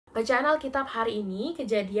Bacaan Alkitab hari ini,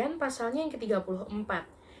 Kejadian pasalnya yang ke-34,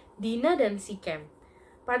 Dina dan Sikhem.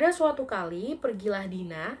 Pada suatu kali, pergilah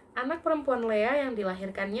Dina, anak perempuan Lea yang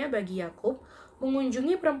dilahirkannya bagi Yakub,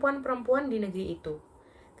 mengunjungi perempuan-perempuan di negeri itu.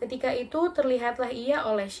 Ketika itu, terlihatlah ia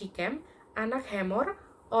oleh Sikhem, anak Hemor,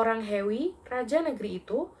 orang Hewi, raja negeri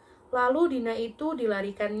itu, lalu Dina itu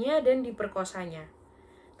dilarikannya dan diperkosanya.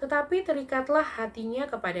 Tetapi terikatlah hatinya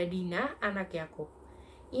kepada Dina, anak Yakub.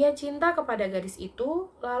 Ia cinta kepada gadis itu,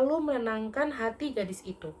 lalu menenangkan hati gadis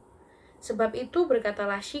itu. Sebab itu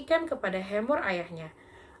berkatalah Sikhem kepada Hemor ayahnya,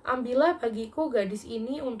 "Ambillah bagiku gadis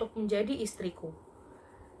ini untuk menjadi istriku."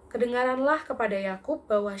 Kedengaranlah kepada Yakub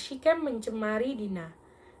bahwa Sikhem mencemari Dina,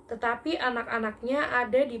 tetapi anak-anaknya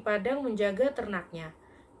ada di padang menjaga ternaknya.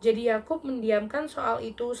 Jadi Yakub mendiamkan soal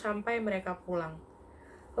itu sampai mereka pulang.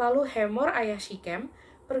 Lalu Hemor ayah Sikhem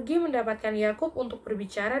pergi mendapatkan Yakub untuk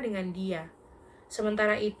berbicara dengan dia.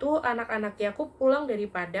 Sementara itu, anak-anak Yakub pulang dari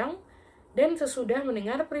padang, dan sesudah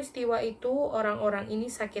mendengar peristiwa itu, orang-orang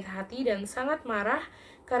ini sakit hati dan sangat marah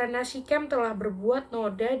karena Sikhem telah berbuat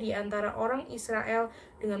noda di antara orang Israel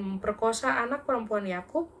dengan memperkosa anak perempuan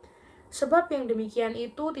Yakub, sebab yang demikian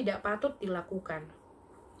itu tidak patut dilakukan.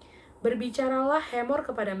 Berbicaralah Hemor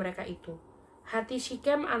kepada mereka itu, "Hati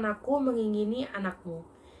Sikhem anakku mengingini anakmu.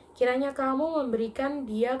 Kiranya kamu memberikan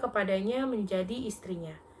dia kepadanya menjadi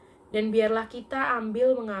istrinya. Dan biarlah kita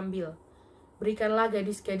ambil-mengambil. Berikanlah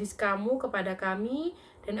gadis-gadis kamu kepada kami,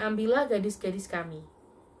 dan ambillah gadis-gadis kami.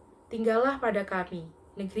 Tinggallah pada kami,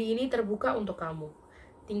 negeri ini terbuka untuk kamu.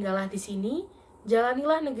 Tinggallah di sini,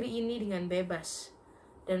 jalanilah negeri ini dengan bebas,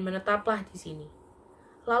 dan menetaplah di sini."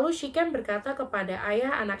 Lalu Sikhem berkata kepada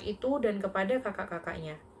ayah anak itu dan kepada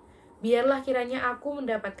kakak-kakaknya, "Biarlah kiranya aku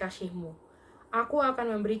mendapat kasihmu. Aku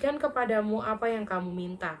akan memberikan kepadamu apa yang kamu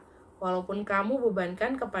minta. Walaupun kamu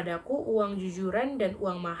bebankan kepadaku uang jujuran dan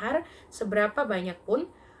uang mahar seberapa banyak pun,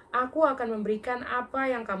 aku akan memberikan apa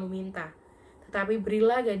yang kamu minta. Tetapi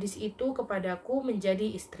berilah gadis itu kepadaku menjadi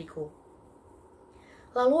istriku."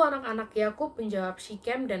 Lalu anak-anak Yakub menjawab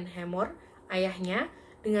Sikhem dan Hemor, ayahnya,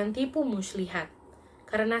 dengan tipu muslihat.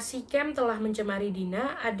 Karena Sikhem telah mencemari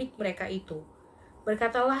Dina, adik mereka itu.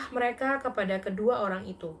 Berkatalah mereka kepada kedua orang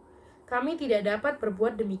itu, "Kami tidak dapat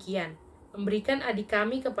berbuat demikian, memberikan adik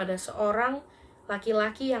kami kepada seorang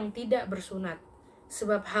laki-laki yang tidak bersunat,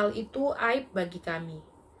 sebab hal itu aib bagi kami.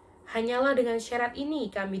 Hanyalah dengan syarat ini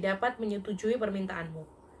kami dapat menyetujui permintaanmu.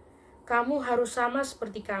 Kamu harus sama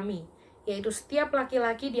seperti kami, yaitu setiap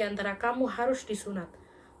laki-laki di antara kamu harus disunat.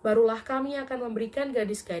 Barulah kami akan memberikan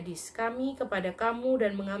gadis-gadis kami kepada kamu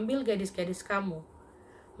dan mengambil gadis-gadis kamu.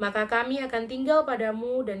 Maka kami akan tinggal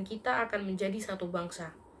padamu dan kita akan menjadi satu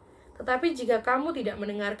bangsa. Tetapi jika kamu tidak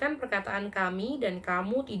mendengarkan perkataan kami dan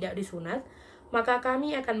kamu tidak disunat, maka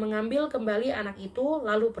kami akan mengambil kembali anak itu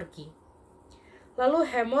lalu pergi." Lalu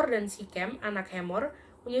Hemor dan Sikhem, anak Hemor,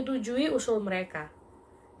 menyetujui usul mereka.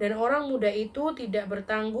 Dan orang muda itu tidak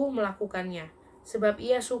bertangguh melakukannya, sebab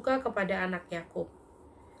ia suka kepada anak Yakub.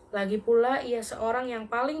 Lagi pula ia seorang yang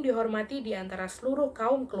paling dihormati di antara seluruh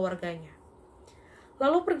kaum keluarganya.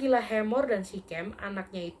 Lalu pergilah Hemor dan Sikhem,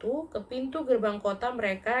 anaknya itu, ke pintu gerbang kota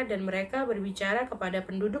mereka dan mereka berbicara kepada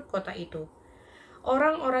penduduk kota itu.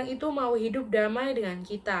 "Orang-orang itu mau hidup damai dengan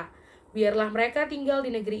kita. Biarlah mereka tinggal di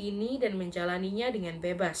negeri ini dan menjalaninya dengan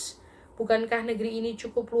bebas. Bukankah negeri ini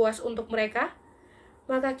cukup luas untuk mereka?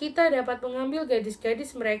 Maka kita dapat mengambil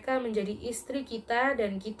gadis-gadis mereka menjadi istri kita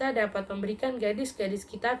dan kita dapat memberikan gadis-gadis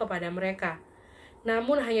kita kepada mereka.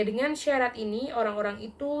 Namun hanya dengan syarat ini orang-orang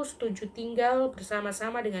itu setuju tinggal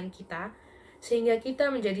bersama-sama dengan kita, sehingga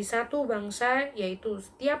kita menjadi satu bangsa, yaitu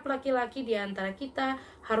setiap laki-laki di antara kita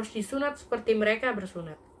harus disunat seperti mereka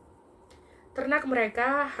bersunat. Ternak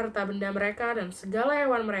mereka, harta benda mereka, dan segala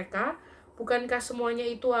hewan mereka, bukankah semuanya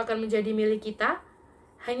itu akan menjadi milik kita?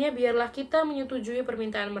 Hanya biarlah kita menyetujui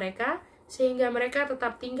permintaan mereka, sehingga mereka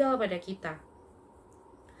tetap tinggal pada kita."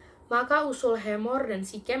 Maka usul Hemor dan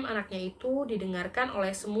Sikhem anaknya itu didengarkan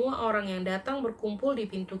oleh semua orang yang datang berkumpul di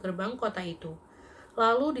pintu gerbang kota itu.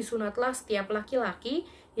 Lalu disunatlah setiap laki-laki,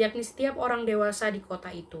 yakni setiap orang dewasa di kota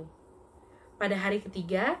itu. Pada hari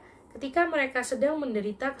ketiga, ketika mereka sedang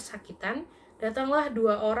menderita kesakitan, datanglah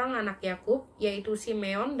dua orang anak Yakub, yaitu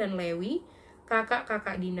Simeon dan Lewi,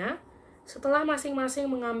 kakak-kakak Dina. Setelah masing-masing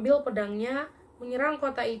mengambil pedangnya, menyerang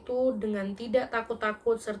kota itu dengan tidak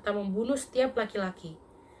takut-takut serta membunuh setiap laki-laki.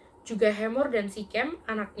 Juga Hemor dan Sikhem,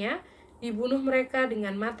 anaknya, dibunuh mereka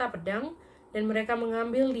dengan mata pedang, dan mereka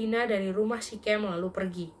mengambil Dina dari rumah Sikhem lalu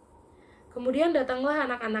pergi. Kemudian datanglah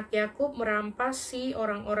anak-anak Yakub merampas si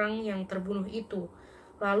orang-orang yang terbunuh itu,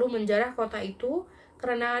 lalu menjarah kota itu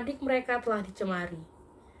karena adik mereka telah dicemari.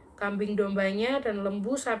 Kambing dombanya dan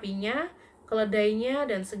lembu sapinya, keledainya,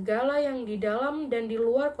 dan segala yang di dalam dan di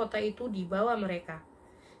luar kota itu dibawa mereka.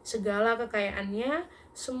 Segala kekayaannya,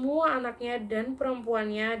 semua anaknya dan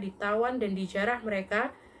perempuannya ditawan dan dijarah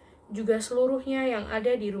mereka, juga seluruhnya yang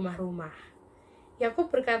ada di rumah-rumah.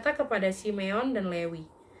 Yakub berkata kepada Simeon dan Lewi,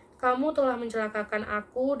 "Kamu telah mencelakakan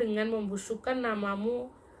aku dengan membusukkan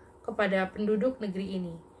namamu kepada penduduk negeri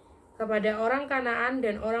ini, kepada orang Kanaan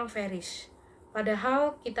dan orang Feris.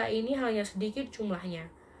 Padahal kita ini hanya sedikit jumlahnya.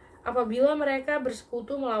 Apabila mereka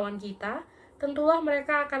bersekutu melawan kita, tentulah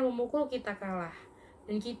mereka akan memukul kita kalah,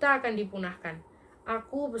 dan kita akan dipunahkan,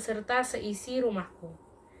 aku beserta seisi rumahku."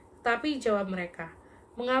 Tapi jawab mereka,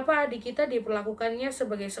 "Mengapa adik kita diperlakukannya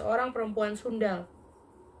sebagai seorang perempuan sundal?